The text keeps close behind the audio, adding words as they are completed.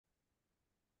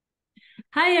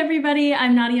Hi, everybody.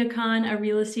 I'm Nadia Khan, a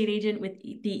real estate agent with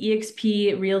the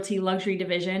eXp Realty Luxury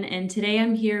Division. And today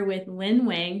I'm here with Lin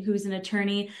Wang, who's an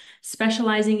attorney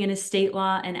specializing in estate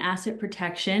law and asset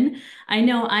protection. I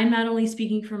know I'm not only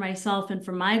speaking for myself and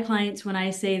for my clients when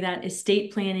I say that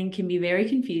estate planning can be very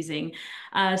confusing.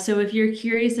 So if you're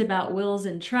curious about wills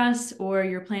and trusts, or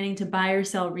you're planning to buy or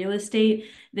sell real estate,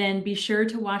 then be sure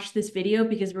to watch this video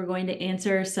because we're going to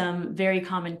answer some very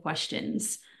common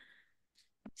questions.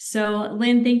 So,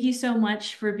 Lynn, thank you so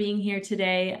much for being here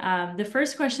today. The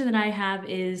first question that I have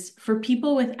is for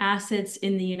people with assets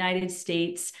in the United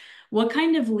States, what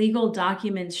kind of legal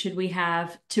documents should we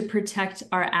have to protect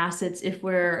our assets if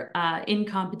we're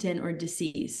incompetent or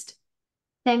deceased?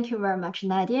 Thank you very much,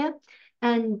 Nadia.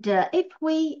 And if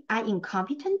we are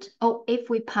incompetent or if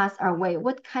we pass away,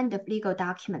 what kind of legal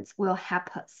documents will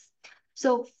help us?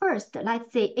 So first,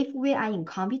 let's say if we are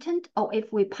incompetent or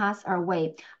if we pass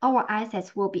away, our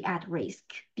assets will be at risk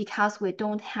because we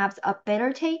don't have the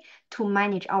ability to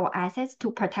manage our assets, to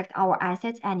protect our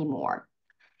assets anymore.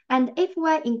 And if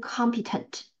we're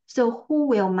incompetent, so who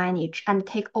will manage and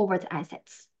take over the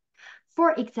assets?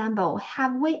 For example,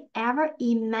 have we ever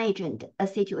imagined a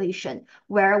situation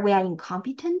where we are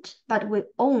incompetent, but we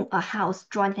own a house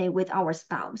jointly with our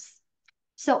spouse?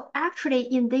 So actually,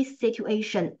 in this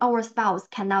situation, our spouse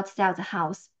cannot sell the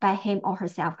house by him or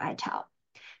herself at all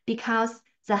because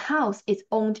the house is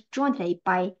owned jointly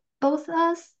by both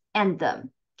us and them.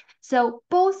 So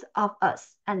both of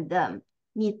us and them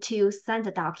need to sign the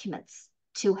documents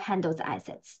to handle the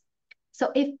assets.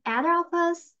 So if either of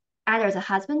us, either the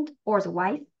husband or the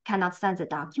wife, cannot sign the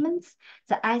documents,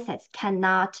 the assets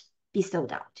cannot be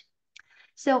sold out.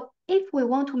 So if we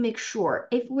want to make sure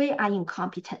if we are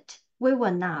incompetent, we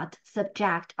will not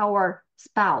subject our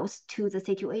spouse to the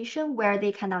situation where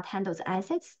they cannot handle the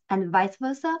assets and vice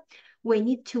versa, we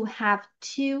need to have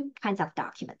two kinds of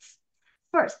documents.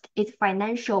 First is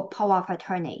financial power of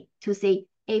attorney to say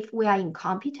if we are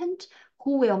incompetent,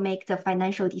 who will make the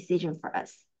financial decision for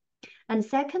us. And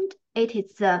second, it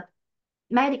is the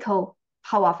medical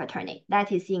power of attorney.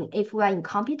 That is in if we are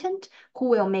incompetent, who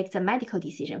will make the medical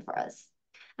decision for us.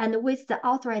 And with the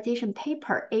authorization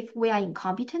paper, if we are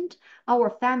incompetent, our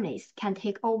families can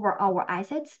take over our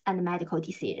assets and medical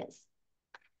decisions.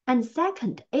 And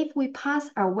second, if we pass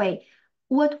away,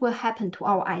 what will happen to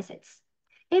our assets?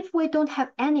 If we don't have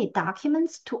any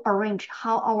documents to arrange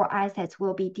how our assets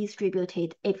will be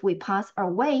distributed if we pass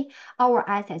away, our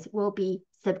assets will be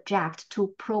subject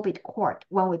to probate court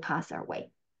when we pass away.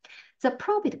 The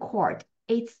probate court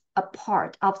is a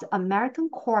part of the American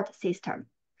court system.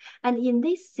 And in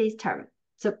this system,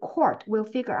 the court will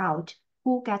figure out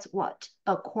who gets what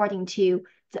according to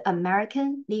the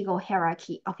American legal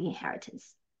hierarchy of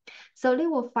inheritance. So they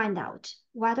will find out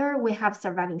whether we have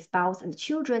surviving spouse and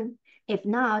children, if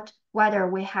not, whether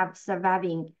we have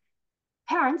surviving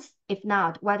parents, if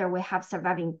not, whether we have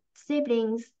surviving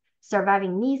siblings,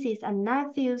 surviving nieces and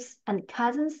nephews and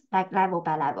cousins, like level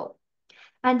by level.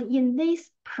 And in this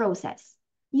process,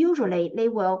 usually they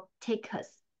will take us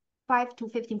 5 to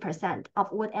 15% of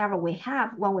whatever we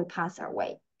have when we pass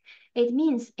away. It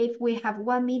means if we have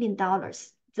 $1 million,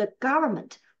 the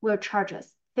government will charge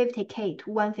us 50K to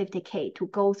 150K to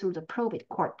go through the probate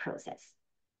court process.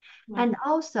 Wow. And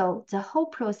also the whole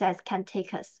process can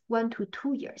take us 1 to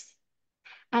 2 years.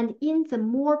 And in the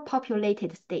more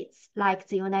populated states,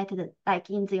 like in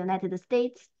the United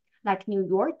States, like New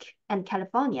York and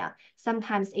California,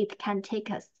 sometimes it can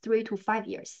take us 3 to 5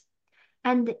 years.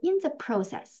 And in the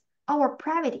process, our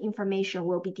private information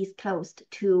will be disclosed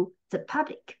to the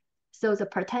public. So the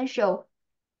potential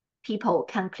people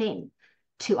can claim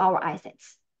to our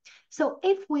assets. So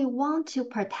if we want to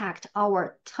protect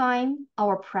our time,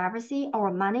 our privacy,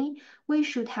 our money, we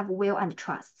should have will and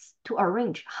trusts to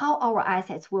arrange how our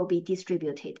assets will be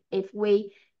distributed if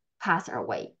we pass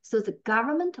away. So the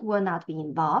government will not be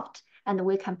involved and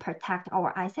we can protect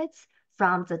our assets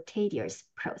from the tedious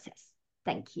process.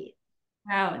 Thank you.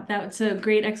 Wow, that's a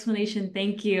great explanation.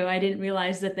 Thank you. I didn't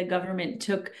realize that the government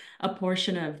took a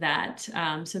portion of that.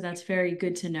 So that's very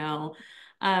good to know.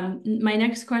 My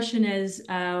next question is,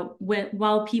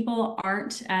 while people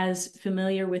aren't as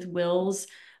familiar with wills,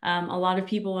 a lot of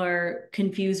people are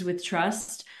confused with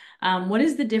trust. What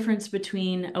is the difference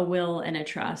between a will and a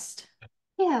trust?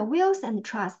 Yeah, wills and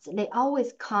trusts, they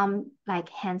always come like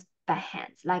hands by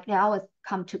hands, like they always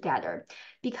come together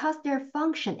because their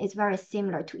function is very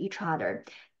similar to each other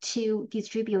to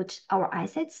distribute our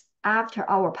assets after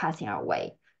our passing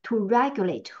away, to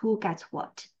regulate who gets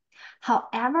what.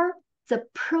 However, the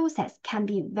process can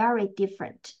be very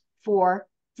different for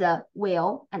the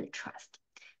will and trust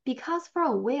Because for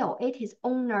a will, it is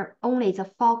only the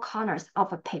four corners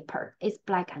of a paper. It's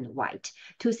black and white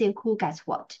to see who gets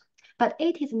what. But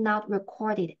it is not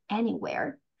recorded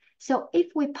anywhere. So if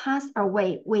we pass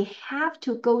away, we have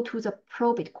to go to the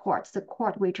probate court, the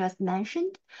court we just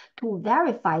mentioned, to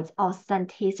verify the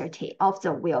authenticity of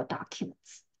the will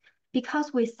documents.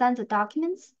 Because we send the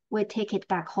documents, we take it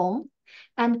back home,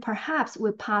 and perhaps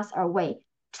we pass away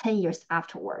 10 years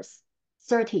afterwards,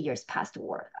 30 years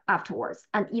afterwards,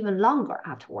 and even longer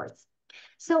afterwards.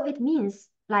 So it means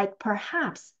like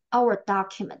perhaps our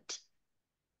document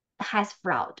has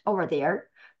fraud over there.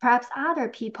 Perhaps other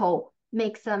people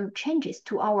make some changes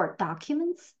to our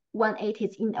documents when it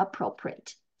is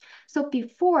inappropriate. So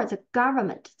before the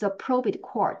government, the probate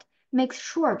court, makes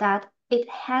sure that it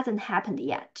hasn't happened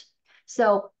yet.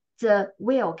 So the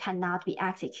will cannot be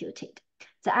executed.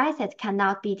 The assets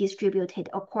cannot be distributed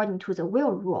according to the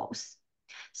will rules.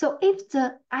 So if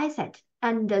the asset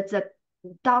and the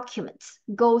documents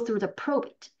go through the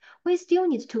probate, we still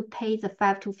need to pay the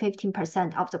 5 to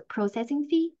 15% of the processing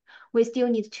fee. We still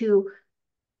need to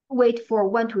wait for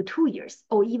 1 to 2 years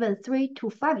or even 3 to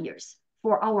 5 years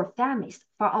for our families,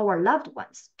 for our loved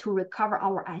ones to recover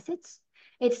our assets.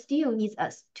 It still needs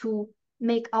us to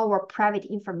make our private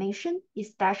information,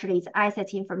 especially the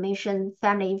asset information,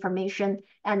 family information,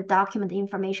 and document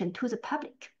information to the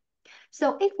public.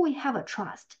 So if we have a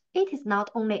trust, it is not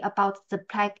only about the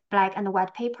black and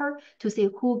white paper to see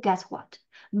who gets what,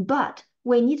 but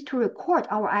we need to record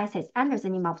our assets under the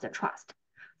name of the trust.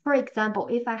 For example,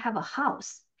 if I have a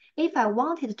house, if I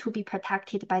want it to be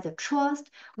protected by the trust,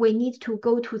 we need to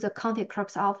go to the county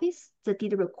clerk's office, the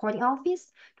deed recording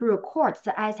office, to record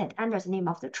the asset under the name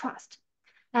of the trust.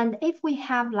 And if we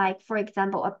have, like, for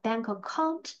example, a bank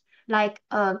account, like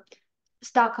a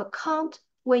stock account,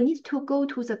 we need to go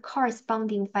to the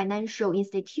corresponding financial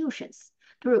institutions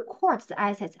to record the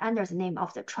assets under the name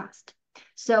of the trust.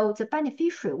 So the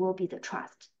beneficiary will be the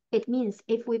trust. It means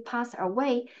if we pass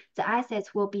away, the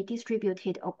assets will be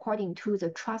distributed according to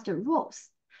the trust rules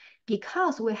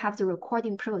because we have the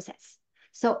recording process.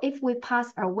 So if we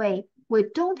pass away, we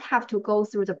don't have to go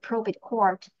through the probate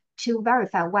court to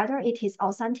verify whether it is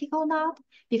authentic or not,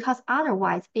 because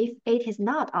otherwise, if it is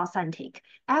not authentic,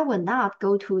 I will not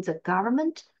go to the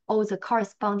government or the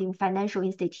corresponding financial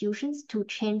institutions to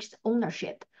change the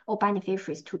ownership or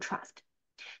beneficiaries to trust.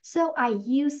 So I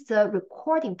use the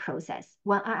recording process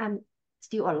when I am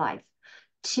still alive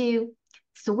to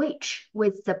switch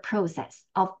with the process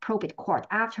of probate court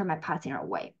after my passing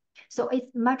away. So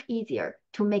it's much easier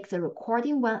to make the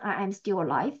recording when I am still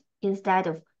alive instead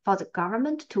of for the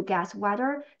government to guess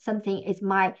whether something is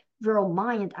my real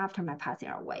mind after my passing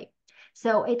away.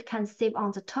 So it can save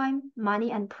on the time, money,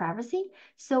 and privacy.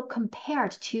 So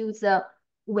compared to the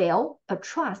will, a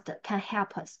trust can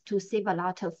help us to save a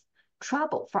lot of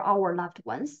trouble for our loved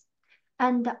ones.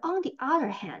 And on the other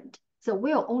hand, the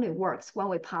will only works when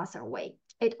we pass away.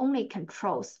 It only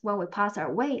controls when we pass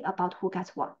away about who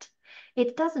gets what.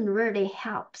 It doesn't really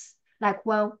help like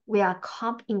when we are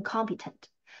incompetent.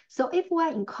 So if we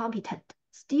are incompetent,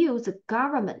 still the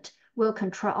government will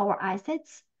control our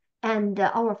assets and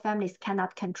our families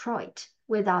cannot control it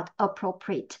without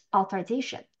appropriate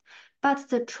authorization. But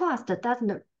the trust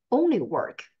doesn't only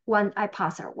work when I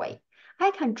pass away.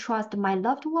 I can trust my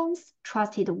loved ones,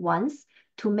 trusted ones,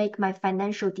 to make my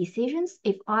financial decisions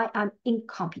if I am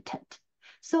incompetent.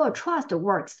 So a trust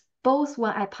works both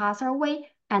when I pass away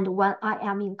and when I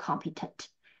am incompetent.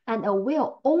 And a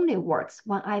will only works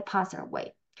when I pass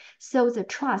away. So the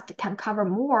trust can cover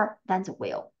more than the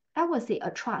will. I would say a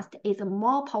trust is a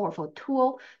more powerful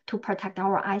tool to protect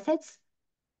our assets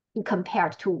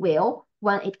compared to will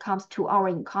when it comes to our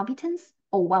incompetence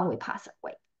or when we pass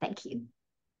away. Thank you.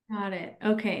 Got it.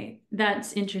 Okay,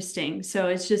 that's interesting. So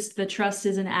it's just the trust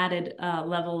is an added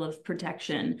level of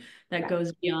protection that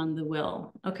goes beyond the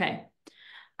will. Okay.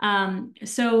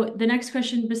 So the next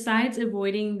question, besides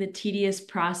avoiding the tedious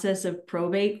process of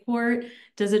probate court,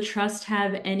 does a trust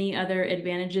have any other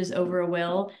advantages over a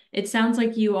will? It sounds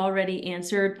like you already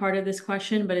answered part of this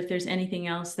question, but if there's anything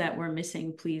else that we're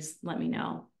missing, please let me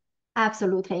know.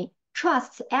 Absolutely.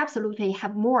 Trusts absolutely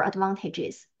have more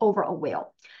advantages over a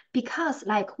will because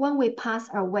like when we pass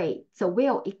away, the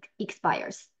will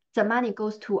expires. The money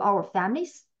goes to our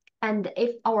families. And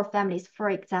if our families, for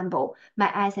example, my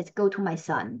assets go to my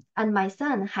son and my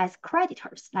son has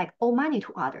creditors like owe money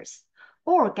to others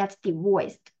or gets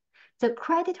divorced, the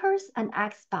creditors and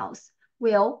ex-spouse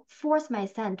will force my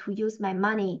son to use my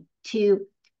money to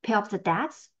pay off the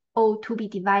debts or to be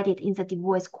divided in the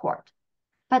divorce court.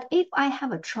 But if I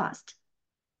have a trust,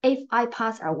 if I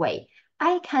pass away,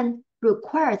 I can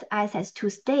requires assets to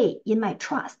stay in my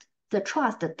trust. The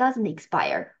trust doesn't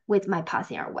expire with my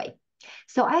passing away.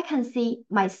 So I can see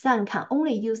my son can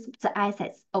only use the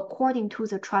assets according to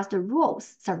the trust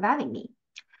rules surviving me.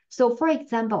 So for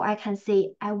example, I can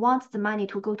say I want the money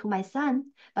to go to my son,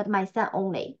 but my son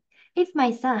only. If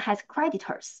my son has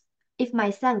creditors, if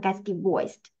my son gets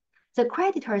divorced, the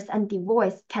creditors and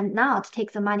divorce cannot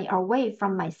take the money away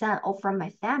from my son or from my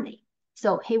family.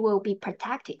 So he will be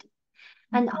protected.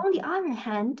 And on the other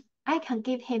hand, I can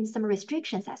give him some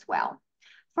restrictions as well.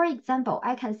 For example,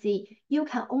 I can say you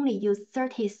can only use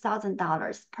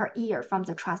 $30,000 per year from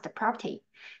the trust property.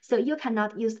 So you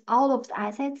cannot use all of the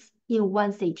assets in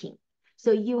one sitting.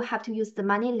 So you have to use the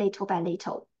money little by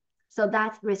little. So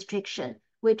that's restriction,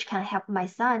 which can help my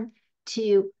son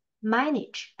to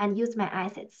manage and use my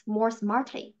assets more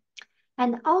smartly.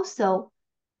 And also,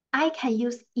 I can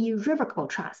use irrevocable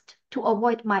trust to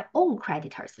avoid my own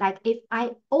creditors. Like if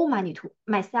I owe money to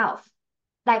myself,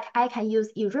 like I can use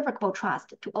irrevocable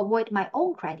trust to avoid my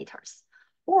own creditors.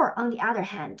 Or on the other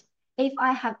hand, if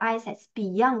I have assets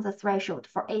beyond the threshold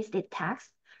for estate tax,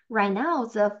 right now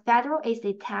the federal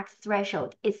estate tax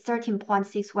threshold is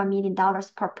 $13.61 million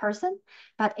per person.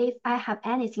 But if I have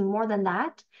anything more than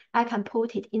that, I can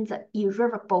put it in the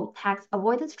irrevocable tax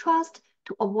avoidance trust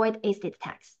to avoid estate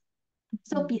tax.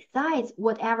 So besides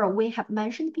whatever we have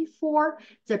mentioned before,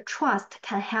 the trust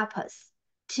can help us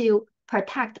to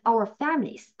protect our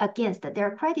families against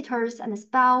their creditors and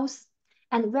spouse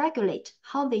and regulate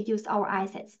how they use our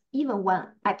assets even when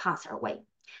I pass away.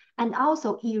 And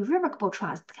also irrevocable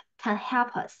trust can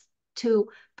help us to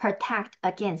protect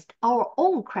against our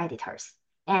own creditors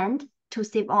and to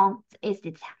save on the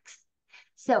estate tax.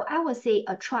 So I would say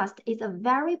a trust is a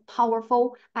very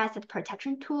powerful asset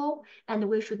protection tool, and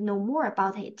we should know more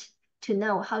about it to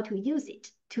know how to use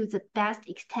it to the best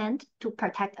extent to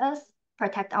protect us,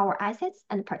 protect our assets,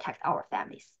 and protect our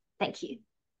families. Thank you.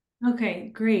 Okay,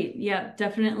 great. Yeah,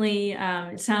 definitely.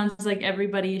 It sounds like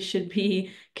everybody should be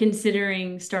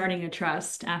considering starting a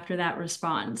trust after that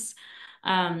response.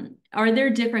 Are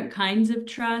there different kinds of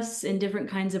trusts and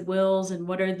different kinds of wills, and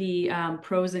what are the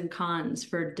pros and cons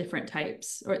for different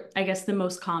types, or I guess the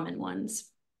most common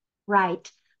ones?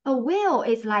 Right. A will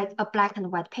is like a black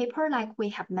and white paper, like we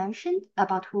have mentioned,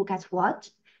 about who gets what.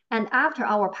 And after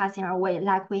our passing away,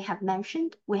 like we have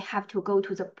mentioned, we have to go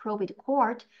to the probate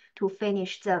court to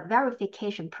finish the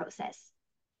verification process.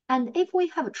 And if we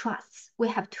have trusts, we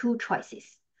have two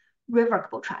choices,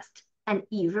 revocable trust and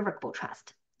irrevocable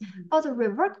trust. For the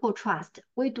revocable trust,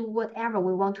 we do whatever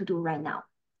we want to do right now.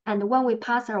 And when we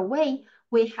pass away,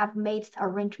 we have made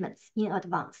arrangements in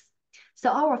advance.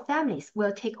 So our families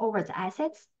will take over the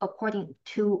assets according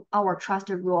to our trust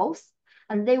rules,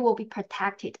 and they will be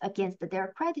protected against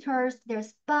their creditors, their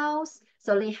spouse,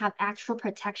 so they have extra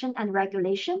protection and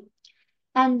regulation.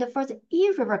 And for the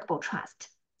irrevocable trust,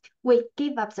 we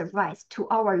give up the rights to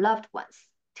our loved ones,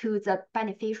 to the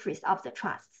beneficiaries of the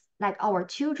trusts, like our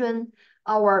children,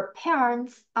 our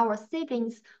parents, our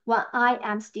siblings, when I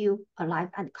am still alive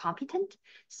and competent.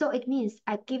 So it means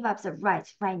I give up the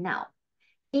rights right now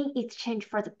in exchange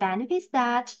for the benefits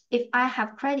that if I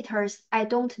have creditors, I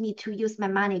don't need to use my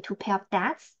money to pay off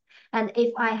debts. And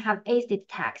if I have estate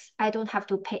tax, I don't have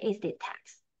to pay estate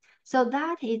tax. So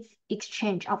that is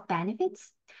exchange of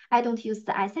benefits. I don't use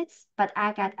the assets, but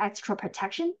I get extra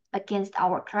protection against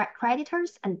our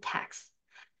creditors and tax.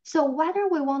 So whether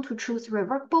we want to choose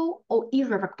revocable or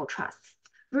irrevocable trusts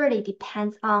really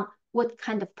depends on what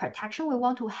kind of protection we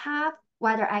want to have,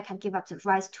 whether I can give up the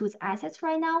rights to the assets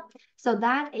right now. So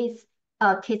that is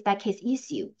a case-by-case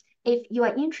issue. If you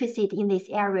are interested in this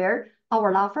area,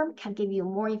 our law firm can give you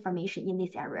more information in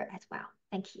this area as well.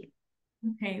 Thank you.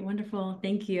 Okay, wonderful.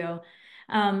 Thank you.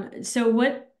 So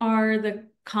what are the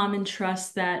common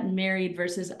trusts that married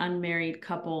versus unmarried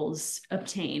couples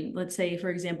obtain? Let's say, for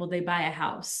example, they buy a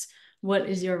house. What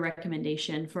is your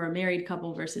recommendation for a married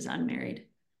couple versus unmarried?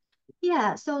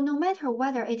 Yeah, so no matter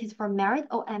whether it is for married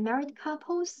or unmarried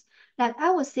couples, like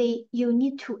I would say you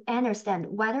need to understand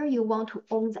whether you want to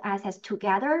own the assets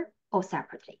together or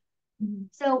separately. Mhm.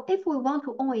 So if we want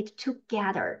to own it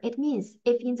together, it means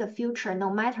if in the future,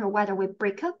 no matter whether we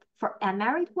break up for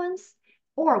unmarried ones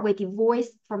or we divorce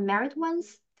for married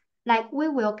ones, like we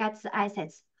will get the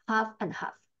assets half and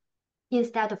half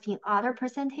instead of in other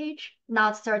percentage,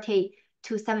 not 30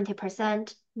 to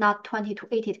 70%, not 20 to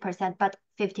 80%, but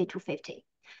 50 to 50.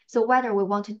 So whether we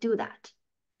want to do that.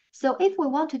 So if we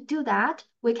want to do that,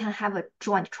 we can have a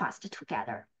joint trust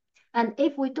together. And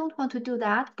if we don't want to do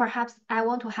that, perhaps I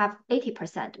want to have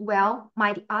 80%. Well,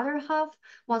 my other half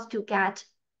wants to get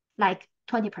like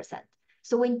 20%.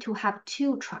 So we need to have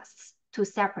two trusts. to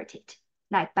separate it,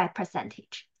 like by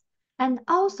percentage. And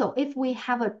also, if we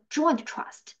have a joint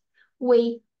trust,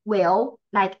 we will,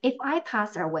 like if I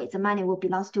pass away, the money will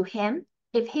belong to him.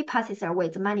 If he passes away,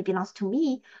 the money belongs to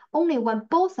me. Only when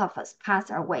both of us pass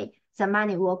away, the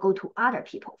money will go to other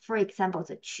people. For example,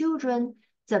 the children,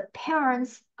 the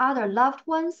parents, other loved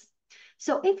ones.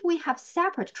 So if we have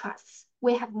separate trusts,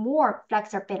 we have more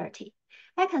flexibility.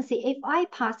 I can say if I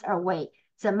pass away,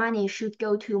 the money should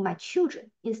go to my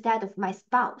children instead of my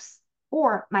spouse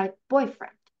or my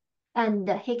boyfriend, and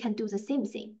he can do the same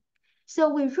thing. So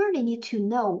we really need to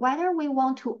know whether we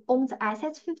want to own the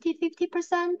assets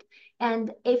 50-50%,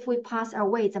 and if we pass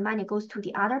away, the money goes to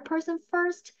the other person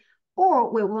first,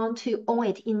 or we want to own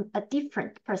it in a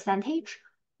different percentage,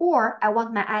 or I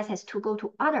want my assets to go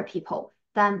to other people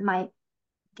than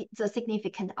the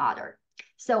significant other.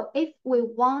 So if we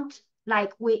want,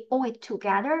 like we own it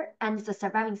together and the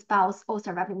surviving spouse or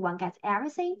surviving one gets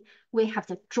everything, we have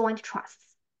the joint trusts.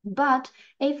 But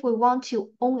if we want to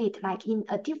own it like in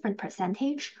a different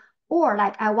percentage, or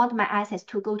like I want my assets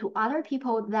to go to other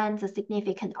people than the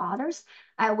significant others,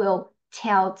 I will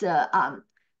tell the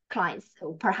clients,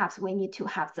 perhaps we need to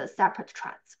have the separate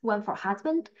trusts, one for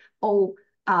husband or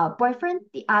boyfriend,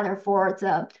 the other for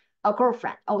the a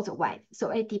girlfriend or the wife.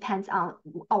 So it depends on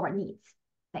our needs.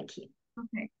 Thank you.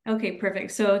 Okay. Okay,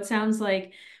 perfect. So it sounds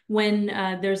like when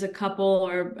there's a couple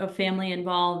or a family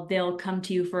involved, they'll come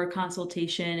to you for a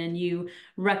consultation and you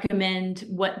recommend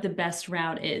what the best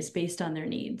route is based on their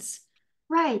needs.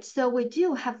 Right. So we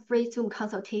do have free Zoom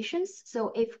consultations.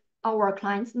 So if our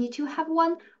clients need to have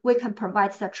one, we can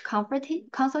provide such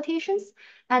consultations.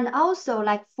 And also,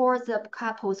 like for the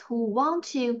couples who want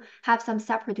to have some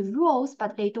separate rules,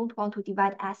 but they don't want to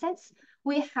divide assets,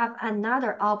 we have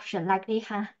another option. Like they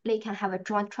can have a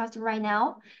joint trust right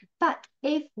now, but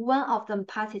if one of them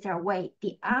passes away,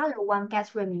 the other one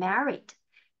gets remarried,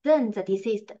 then the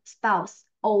deceased spouse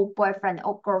or boyfriend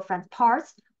or girlfriend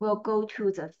parts will go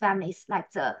to the families, like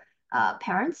the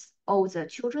parents or the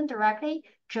children directly,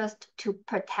 just to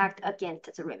protect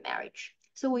against the remarriage.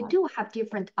 So we do have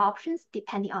different options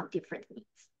depending on different needs.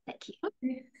 Thank you.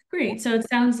 Okay, great. So it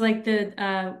sounds like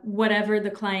the whatever the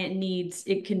client needs,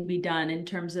 it can be done in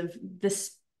terms of the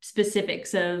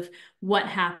specifics of what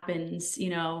happens,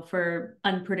 for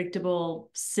unpredictable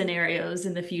scenarios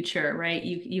in the future, right?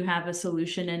 You have a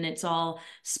solution and it's all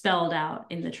spelled out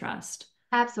in the trust.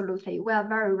 Absolutely. We are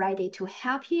very ready to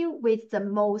help you with the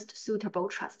most suitable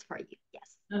trust for you.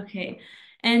 Yes. Okay.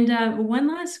 And one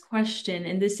last question,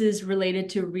 and this is related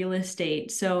to real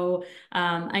estate. So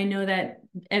I know that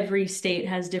every state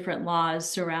has different laws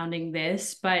surrounding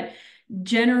this, but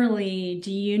generally,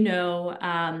 do you know,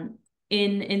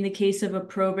 in the case of a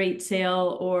probate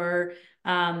sale or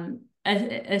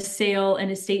a sale,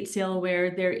 an estate sale where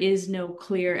there is no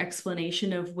clear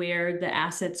explanation of where the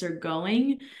assets are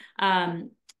going,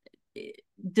 um,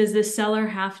 does the seller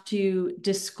have to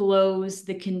disclose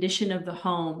the condition of the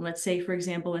home? Let's say, for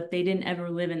example, if they didn't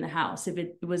ever live in the house, if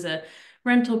it was a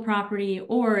rental property,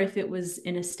 or if it was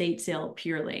an estate sale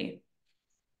purely.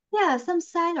 Yeah, some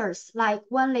sellers, like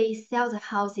when they sell the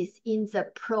houses in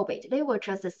the probate, they will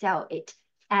just sell it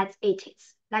as it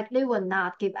is. Like they will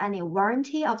not give any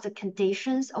warranty of the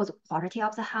conditions or the quality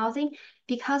of the housing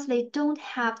because they don't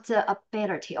have the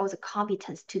ability or the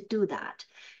competence to do that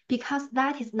because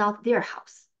that is not their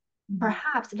house. Mhm.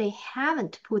 Perhaps they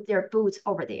haven't put their boots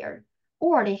over there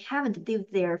or they haven't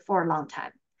lived there for a long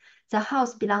time. The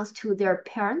house belongs to their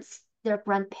parents, their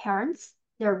grandparents,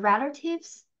 their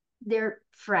relatives, their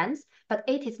friends, but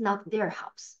it is not their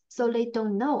house. So they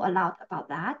don't know a lot about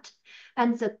that.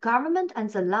 And the government and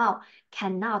the law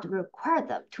cannot require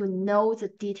them to know the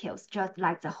details, just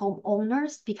like the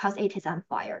homeowners, because it is on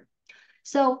fire.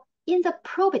 So in the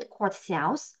probate court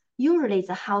sales, usually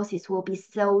the houses will be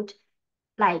sold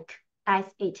like as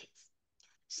it is.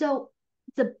 So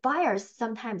the buyers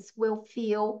sometimes will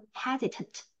feel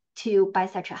hesitant to buy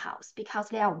such a house because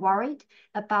they are worried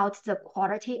about the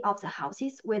quality of the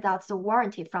houses without the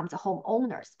warranty from the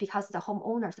homeowners because the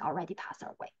homeowners already passed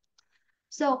away.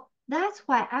 So that's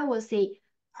why I will say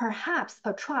perhaps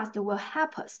a trust will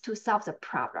help us to solve the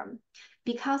problem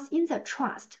because in the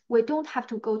trust, we don't have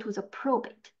to go to the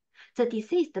probate. The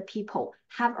deceased people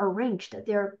have arranged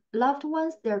their loved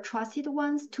ones, their trusted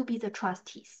ones to be the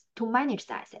trustees to manage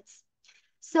the assets.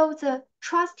 So the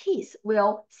trustees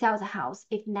will sell the house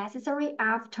if necessary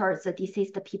after the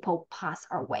deceased people pass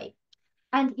away.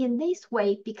 And in this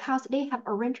way, because they have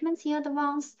arrangements in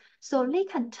advance, so they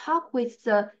can talk with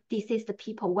the deceased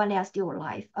people when they are still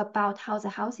alive about how the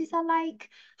houses are like,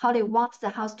 how they want the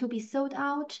house to be sold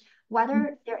out,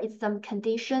 whether there is some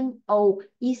condition or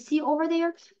issue over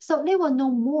there. So they will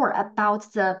know more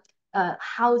about the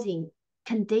housing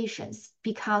conditions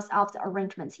because of the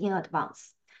arrangements in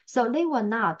advance. So they will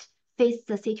not face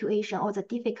the situation or the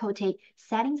difficulty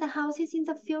selling the houses in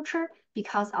the future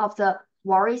because of the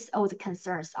worries or the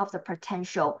concerns of the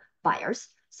potential buyers.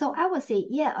 So I would say,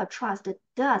 yeah, a trust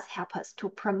does help us to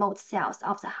promote sales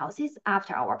of the houses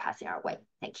after our passing away.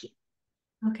 Thank you.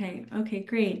 Okay,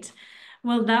 great.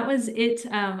 Well, that was it.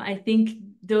 I think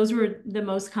those were the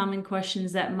most common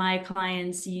questions that my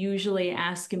clients usually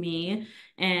ask me.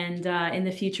 And in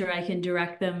the future, I can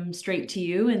direct them straight to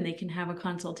you and they can have a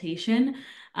consultation.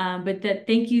 But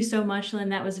thank you so much, Lynn.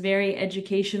 That was very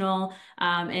educational.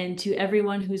 And to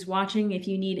everyone who's watching, if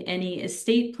you need any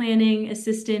estate planning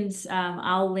assistance,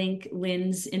 I'll link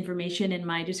Lynn's information in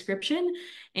my description.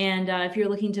 And if you're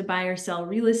looking to buy or sell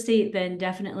real estate, then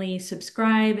definitely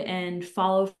subscribe and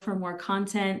follow for more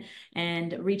content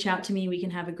and reach out to me. We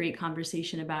can have a great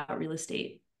conversation about real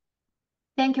estate.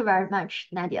 Thank you very much,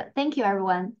 Nadia. Thank you,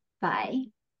 everyone. Bye.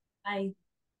 Bye.